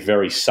speaking, a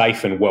very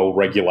safe and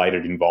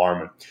well-regulated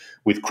environment.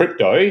 With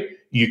crypto,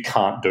 you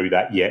can't do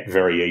that yet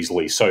very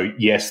easily. So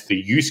yes, the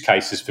use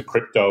cases for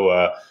crypto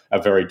are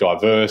very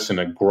diverse and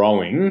are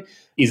growing.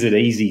 Is it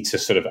easy to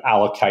sort of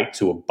allocate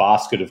to a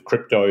basket of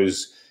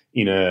cryptos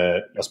in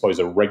a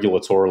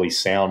regulatorily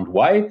sound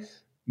way?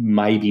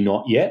 Maybe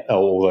not yet,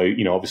 although,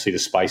 obviously the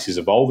space is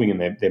evolving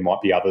and there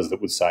might be others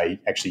that would say,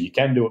 actually, you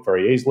can do it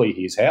very easily.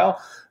 Here's how.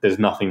 There's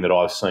nothing that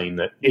I've seen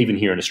that, even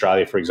here in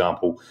Australia, for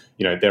example,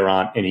 there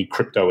aren't any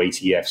crypto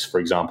ETFs, for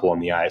example, on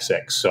the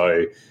ASX.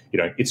 So,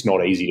 it's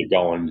not easy to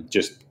go and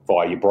just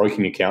via your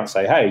broking account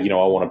say, hey, I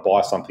want to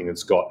buy something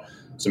that's got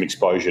some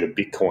exposure to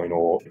Bitcoin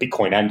or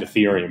Bitcoin and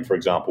Ethereum, for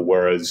example.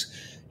 Whereas,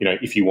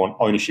 if you want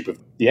ownership of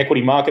the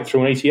equity market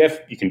through an ETF,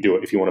 you can do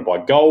it. If you want to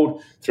buy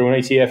gold through an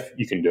ETF,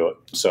 you can do it.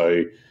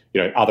 So,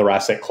 other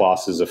asset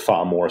classes are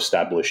far more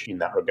established in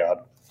that regard.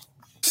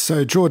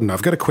 So, Jordan,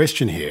 I've got a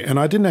question here, and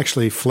I didn't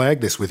actually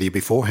flag this with you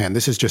beforehand.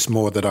 This is just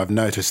more that I've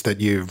noticed that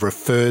you've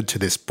referred to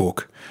this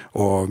book,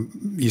 or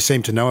you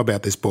seem to know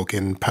about this book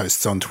in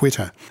posts on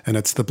Twitter, and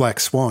it's The Black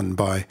Swan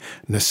by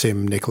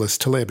Nassim Nicholas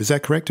Taleb. Is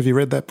that correct? Have you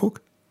read that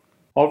book?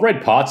 I've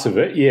read parts of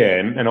it, yeah,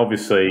 and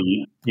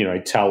obviously,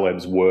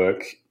 Taleb's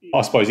work,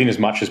 I suppose, in as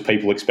much as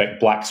people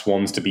expect black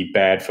swans to be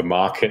bad for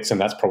markets,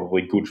 and that's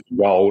probably good for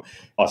gold,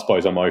 I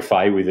suppose I'm au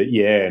fait with it,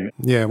 yeah.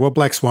 Yeah, well,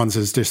 black swans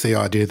is just the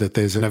idea that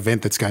there's an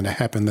event that's going to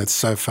happen that's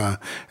so far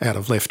out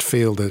of left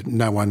field that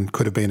no one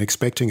could have been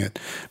expecting it.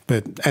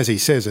 But as he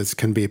says, it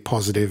can be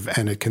positive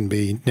and it can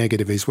be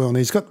negative as well. And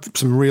he's got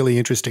some really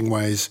interesting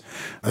ways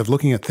of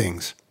looking at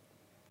things.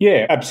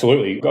 Yeah,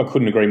 absolutely. I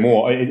couldn't agree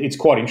more. It's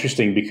quite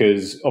interesting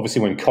because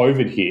obviously when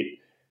COVID hit,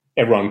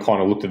 everyone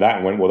kind of looked at that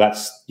and went, well,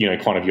 that's,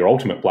 kind of your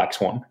ultimate black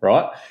swan,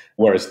 right?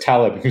 Whereas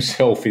Taleb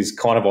himself is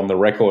kind of on the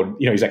record,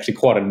 he's actually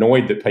quite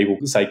annoyed that people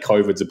say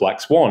COVID's a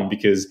black swan,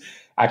 because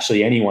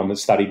actually anyone that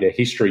studied their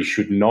history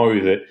should know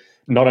that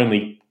not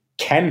only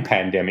can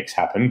pandemics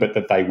happen, but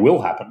that they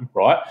will happen,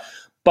 right?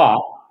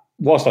 But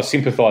whilst I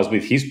sympathise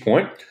with his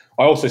point,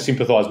 I also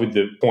sympathise with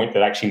the point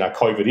that actually, no,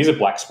 COVID is a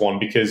black swan,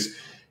 because,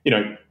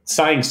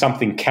 saying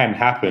something can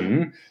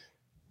happen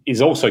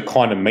is also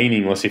kind of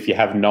meaningless if you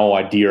have no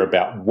idea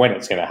about when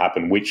it's going to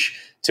happen, which,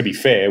 to be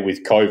fair,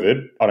 with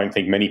COVID, I don't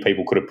think many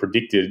people could have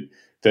predicted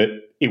that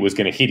it was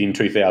going to hit in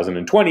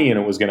 2020 and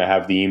it was going to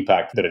have the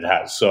impact that it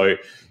has. So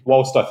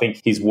whilst I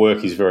think his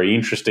work is very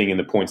interesting and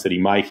the points that he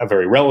makes are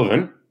very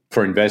relevant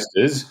for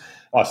investors,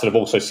 I sort of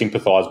also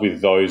sympathise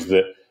with those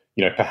that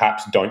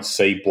perhaps don't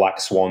see black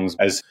swans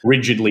as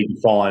rigidly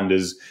defined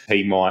as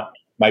he might.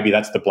 Maybe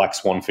that's the black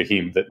swan for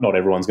him, that not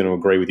everyone's going to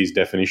agree with his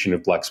definition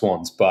of black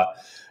swans. But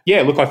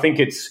yeah, look, I think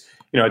it's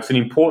an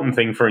important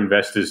thing for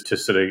investors to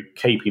sort of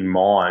keep in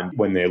mind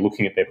when they're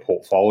looking at their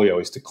portfolio,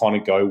 is to kind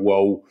of go,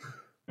 well,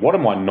 what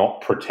am I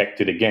not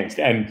protected against?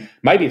 And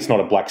maybe it's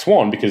not a black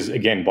swan because,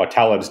 again, by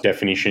Taleb's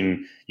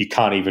definition, you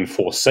can't even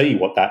foresee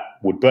what that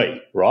would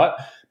be, right?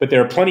 But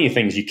there are plenty of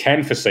things you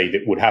can foresee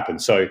that would happen.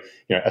 So,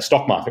 a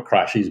stock market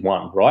crash is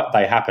one, right?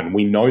 They happen.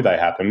 We know they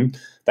happen.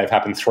 They've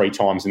happened 3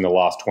 times in the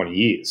last 20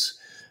 years.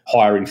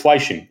 Higher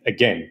inflation,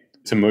 again,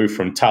 to move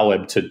from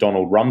Taleb to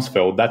Donald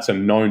Rumsfeld, that's a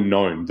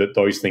known that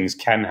those things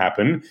can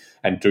happen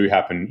and do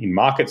happen in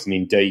markets. And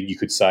indeed, you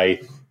could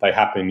say they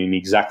happen in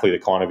exactly the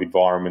kind of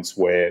environments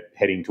we're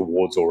heading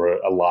towards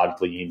or are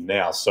largely in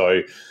now.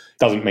 So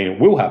doesn't mean it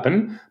will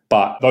happen,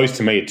 but those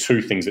to me are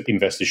 2 things that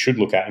investors should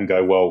look at and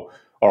go, well,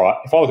 all right,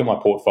 if I look at my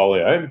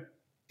portfolio,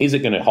 is it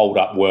going to hold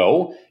up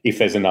well if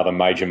there's another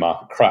major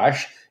market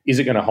crash? Is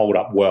it going to hold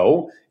up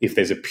well if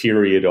there's a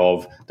period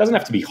of, doesn't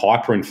have to be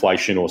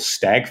hyperinflation or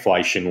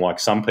stagflation like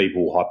some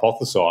people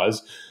hypothesize,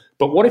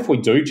 but what if we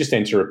do just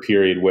enter a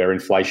period where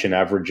inflation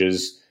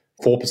averages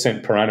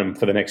 4% per annum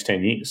for the next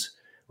 10 years,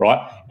 right?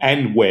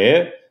 And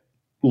where,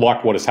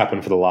 like what has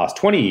happened for the last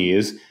 20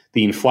 years,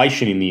 the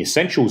inflation in the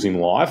essentials in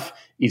life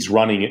is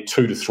running at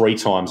 2 to 3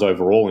 times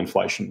overall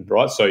inflation,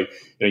 right? So,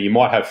 you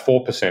might have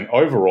 4%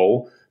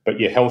 overall, but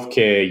your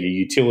healthcare, your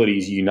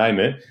utilities, you name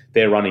it,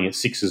 they're running at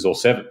 6s or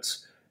 7s.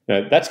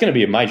 That's going to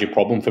be a major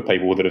problem for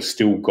people that have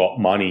still got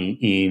money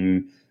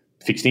in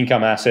fixed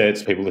income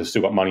assets, people that have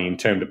still got money in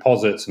term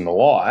deposits and the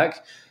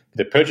like.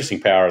 The purchasing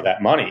power of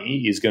that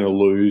money is going to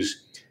lose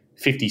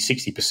 50,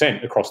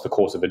 60% across the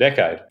course of a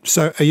decade.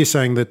 So are you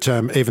saying that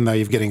even though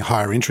you're getting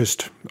higher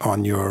interest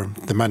on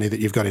the money that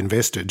you've got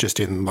invested just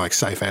in like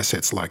safe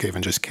assets, like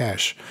even just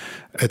cash,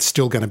 it's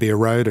still going to be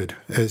eroded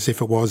as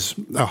if it was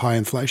a high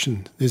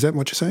inflation? Is that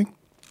what you're saying?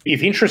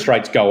 If interest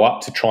rates go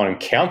up to try and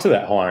counter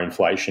that higher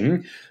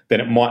inflation, then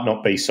it might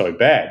not be so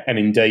bad. And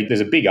indeed, there's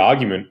a big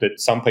argument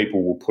that some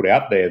people will put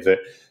out there that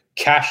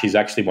cash is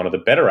actually one of the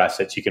better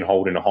assets you can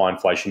hold in a high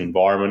inflation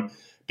environment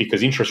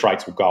because interest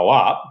rates will go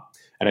up.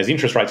 And as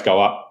interest rates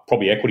go up,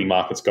 probably equity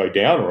markets go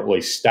down or at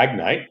least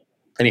stagnate.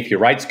 And if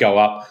your rates go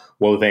up,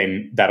 well,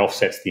 then that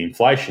offsets the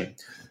inflation.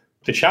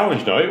 The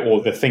challenge, though,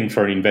 or the thing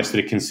for an investor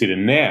to consider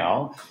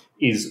now,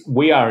 is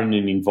we are in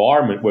an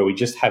environment where we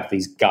just have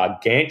these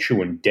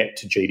gargantuan debt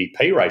to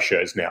GDP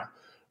ratios now,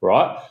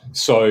 right?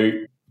 So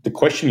the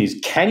question is,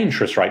 can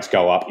interest rates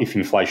go up if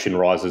inflation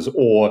rises,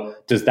 or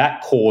does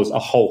that cause a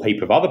whole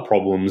heap of other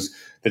problems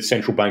that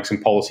central banks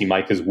and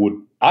policymakers would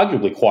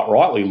arguably quite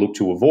rightly look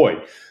to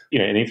avoid?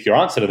 And if your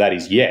answer to that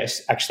is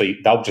yes, actually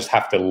they'll just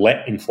have to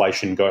let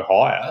inflation go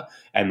higher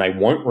and they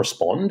won't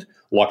respond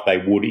like they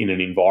would in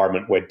an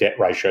environment where debt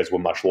ratios were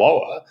much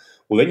lower.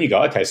 Well, then you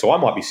go, okay, so I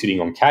might be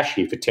sitting on cash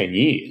here for 10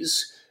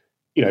 years,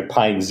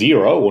 paying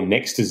 0 or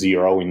next to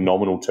 0 in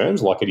nominal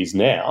terms like it is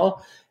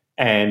now.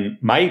 And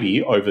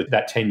maybe over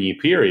that 10-year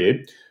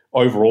period,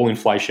 overall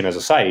inflation, as I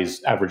say,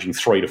 is averaging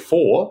 3 to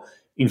 4.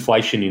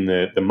 Inflation in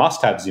the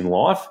must-haves in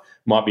life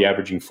might be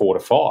averaging 4 to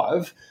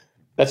 5.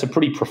 That's a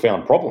pretty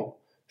profound problem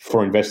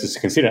for investors to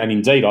consider. And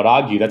indeed, I'd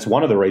argue that's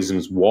one of the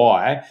reasons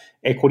why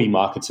equity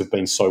markets have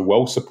been so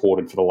well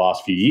supported for the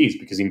last few years,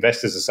 because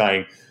investors are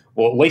saying,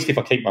 well, at least if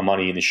I keep my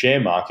money in the share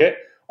market,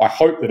 I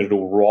hope that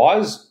it'll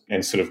rise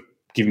and sort of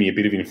give me a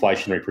bit of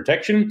inflationary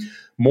protection.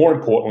 More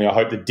importantly, I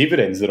hope the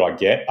dividends that I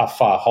get are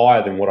far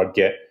higher than what I'd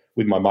get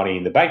with my money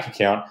in the bank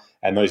account.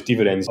 And those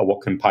dividends are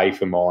what can pay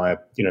for my,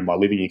 my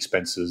living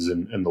expenses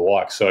and the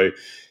like. So,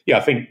 yeah,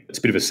 I think it's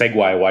a bit of a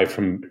segue away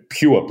from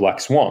pure black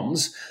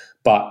swans.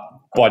 But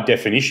by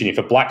definition, if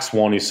a black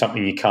swan is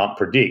something you can't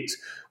predict,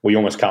 well, you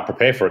almost can't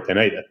prepare for it then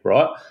either,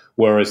 right?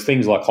 Whereas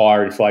things like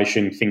higher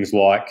inflation, things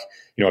like,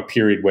 a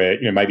period where,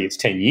 maybe it's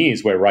 10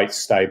 years where rates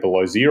stay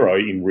below 0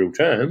 in real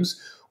terms,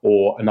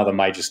 or another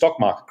major stock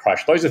market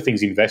crash, those are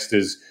things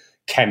investors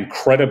can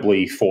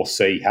credibly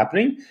foresee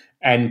happening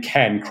and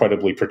can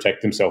credibly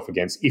protect themselves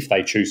against if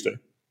they choose to.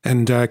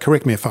 And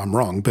correct me if I'm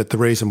wrong, but the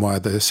reason why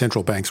the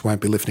central banks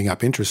won't be lifting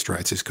up interest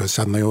rates is because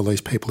suddenly all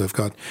these people who've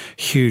got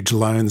huge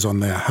loans on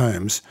their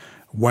homes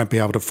won't be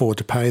able to afford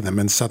to pay them,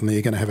 and suddenly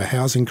you're going to have a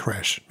housing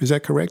crash. Is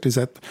that correct? Is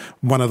that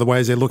one of the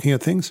ways they're looking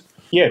at things?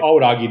 Yeah, I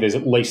would argue there's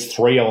at least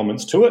 3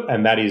 elements to it,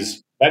 and that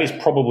is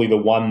probably the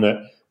one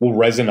that will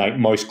resonate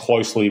most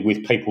closely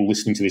with people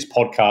listening to this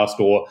podcast,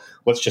 or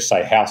let's just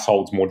say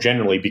households more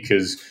generally,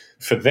 because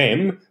for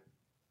them,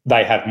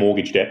 they have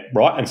mortgage debt,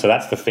 right? And so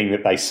that's the thing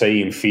that they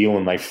see and feel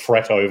and they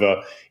fret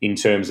over in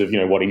terms of,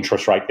 what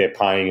interest rate they're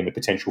paying and the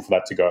potential for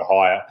that to go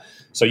higher.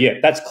 So, yeah,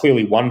 that's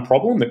clearly one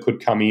problem that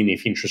could come in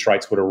if interest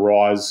rates were to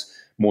rise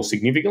more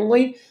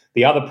significantly.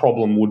 The other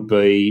problem would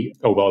be,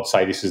 although I'd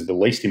say this is the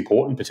least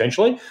important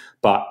potentially,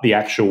 but the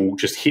actual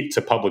just hit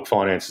to public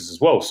finances as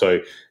well. So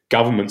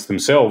governments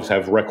themselves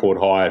have record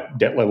high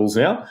debt levels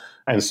now.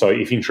 And so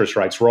if interest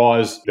rates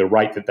rise, the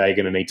rate that they're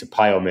going to need to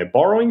pay on their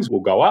borrowings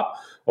will go up.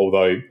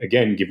 Although,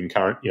 again, given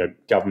current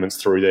governments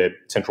through their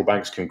central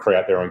banks can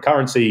create their own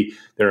currency,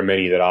 there are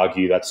many that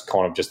argue that's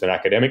kind of just an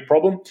academic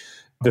problem.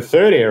 The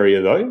third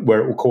area, though, where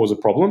it will cause a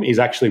problem is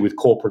actually with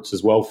corporates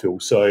as well, Phil.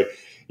 So,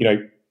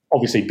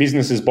 obviously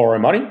businesses borrow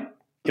money.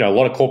 A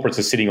lot of corporates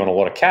are sitting on a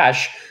lot of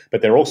cash,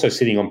 but they're also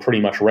sitting on pretty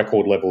much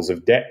record levels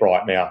of debt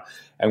right now.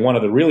 And one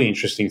of the really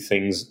interesting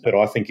things that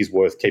I think is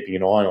worth keeping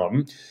an eye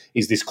on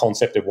is this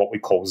concept of what we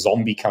call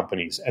zombie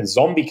companies. And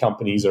zombie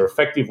companies are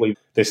effectively,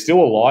 they're still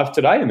alive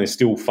today and they're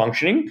still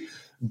functioning,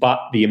 but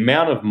the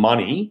amount of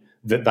money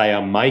that they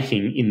are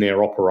making in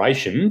their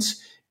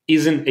operations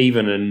isn't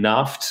even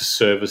enough to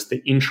service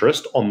the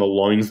interest on the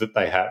loans that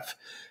they have.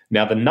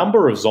 Now, the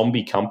number of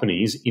zombie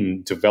companies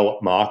in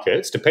developed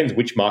markets, depends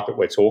which market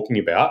we're talking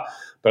about,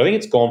 but I think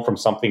it's gone from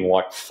something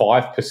like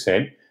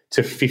 5%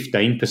 to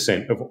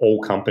 15% of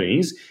all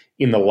companies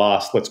in the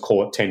last, let's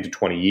call it 10 to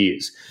 20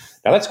 years.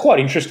 Now, that's quite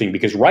interesting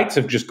because rates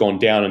have just gone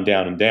down and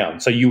down and down.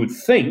 So you would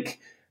think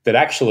that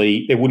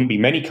actually there wouldn't be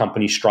many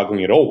companies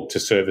struggling at all to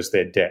service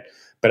their debt.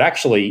 But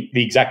actually,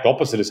 the exact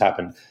opposite has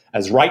happened.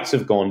 As rates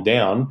have gone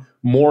down,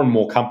 more and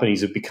more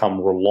companies have become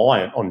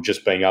reliant on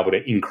just being able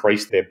to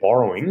increase their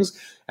borrowings,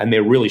 and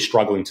they're really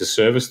struggling to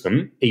service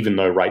them, even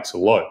though rates are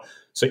low.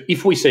 So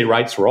if we see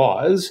rates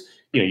rise,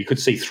 you could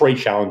see three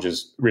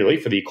challenges, really,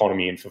 for the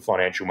economy and for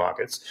financial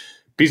markets.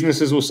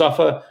 Businesses will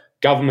suffer,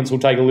 governments will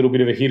take a little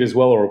bit of a hit as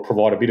well, or will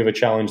provide a bit of a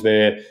challenge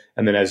there.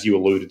 And then, as you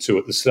alluded to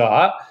at the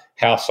start,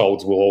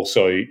 households will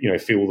also,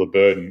 feel the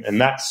burden. And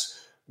that's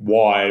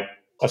why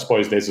I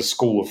suppose there's a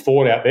school of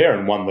thought out there,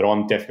 and one that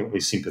I'm definitely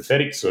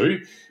sympathetic to,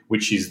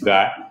 which is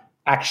that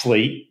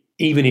actually,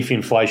 even if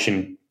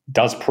inflation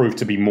does prove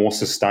to be more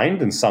sustained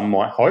than some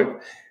might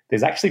hope,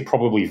 there's actually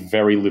probably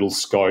very little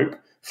scope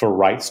for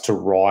rates to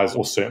rise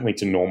or certainly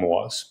to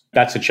normalise.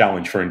 That's a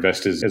challenge for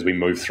investors as we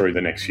move through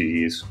the next few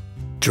years.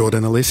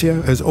 Jordan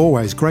Alicio, as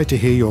always, great to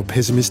hear your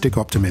pessimistic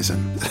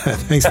optimism.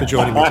 Thanks for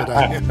joining me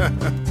today.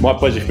 My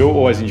pleasure, Phil.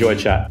 Always enjoy a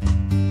chat.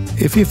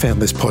 If you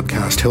found this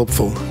podcast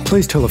helpful,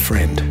 please tell a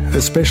friend,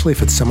 especially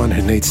if it's someone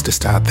who needs to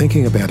start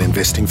thinking about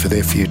investing for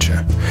their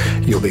future.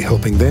 You'll be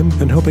helping them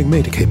and helping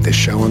me to keep this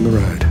show on the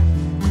road.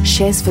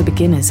 Shares for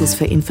Beginners is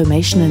for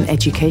information and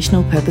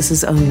educational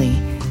purposes only.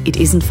 It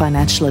isn't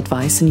financial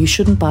advice, and you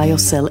shouldn't buy or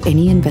sell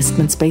any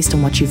investments based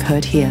on what you've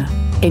heard here.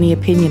 Any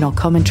opinion or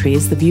commentary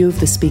is the view of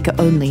the speaker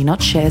only,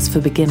 not Shares for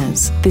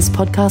Beginners. This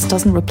podcast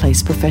doesn't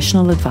replace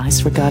professional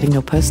advice regarding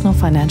your personal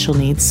financial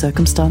needs,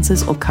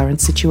 circumstances, or current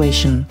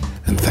situation.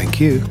 And thank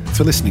you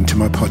for listening to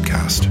my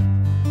podcast.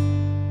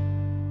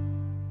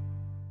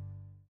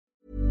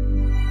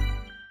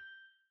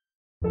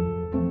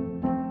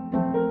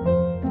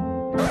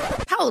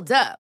 Hold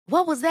up.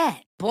 What was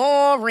that?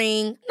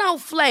 Boring. No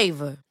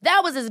flavor.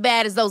 That was as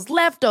bad as those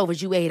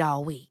leftovers you ate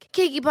all week.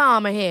 Keke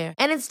Palmer here.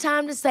 And it's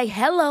time to say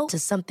hello to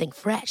something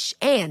fresh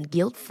and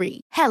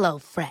guilt-free. Hello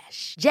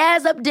Fresh.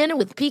 Jazz up dinner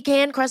with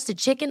pecan-crusted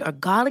chicken or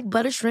garlic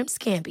butter shrimp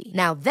scampi.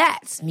 Now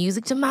that's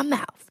music to my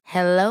mouth.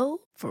 Hello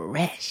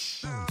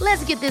Fresh.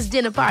 Let's get this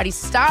dinner party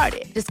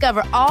started.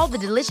 Discover all the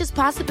delicious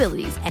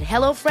possibilities at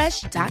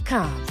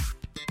HelloFresh.com.